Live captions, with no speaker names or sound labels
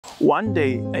One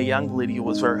day, a young lady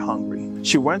was very hungry.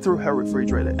 She went through her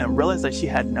refrigerator and realized that she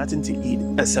had nothing to eat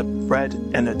except bread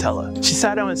and Nutella. She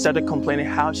sat down and started complaining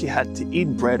how she had to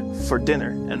eat bread for dinner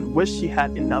and wished she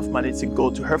had enough money to go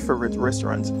to her favorite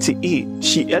restaurant to eat.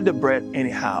 She ate the bread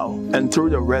anyhow and threw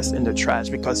the rest in the trash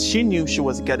because she knew she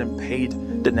was getting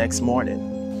paid the next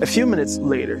morning. A few minutes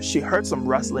later, she heard some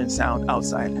rustling sound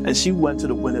outside and she went to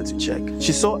the window to check.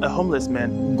 She saw a homeless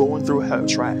man going through her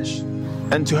trash.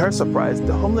 And to her surprise,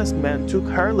 the homeless man took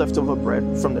her leftover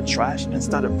bread from the trash and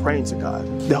started praying to God.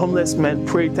 The homeless man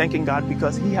prayed thanking God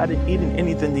because he hadn't eaten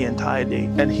anything the entire day,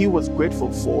 and he was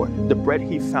grateful for the bread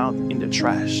he found in the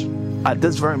trash. At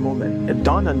this very moment, it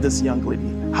dawned on this young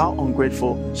lady how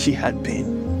ungrateful she had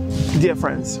been. Dear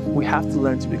friends, we have to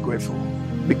learn to be grateful,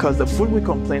 because the food we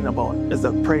complain about is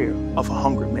the prayer of a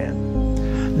hungry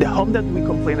man. The home that we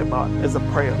complain about is the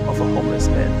prayer of a homeless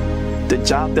man. The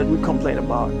job that we complain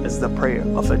about is the prayer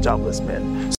of a jobless man.